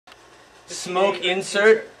smoke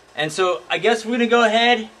insert. And so I guess we're gonna go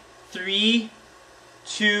ahead. 3,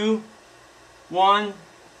 2, 1.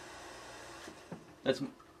 That's.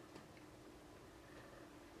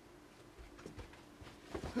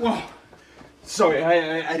 Whoa. Sorry,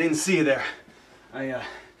 I didn't see you there. I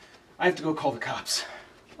have to go call the cops.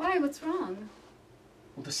 Why? What's wrong?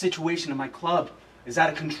 Well, the situation in my club is out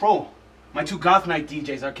of control. My 2 goth night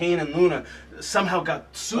DJs, Arcane and Luna, somehow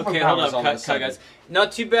got superpowers. Okay, hold up, all of a sudden. guys.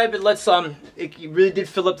 Not too bad, but let's you really did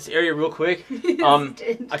fill up this area real quick. Did.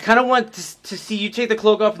 I kind of want to see you take the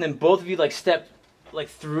cloak off and then both of you like step like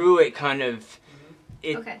through it, kind of.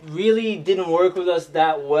 It really didn't work with us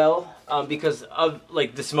that well because of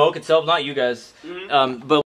like the smoke itself, not you guys. But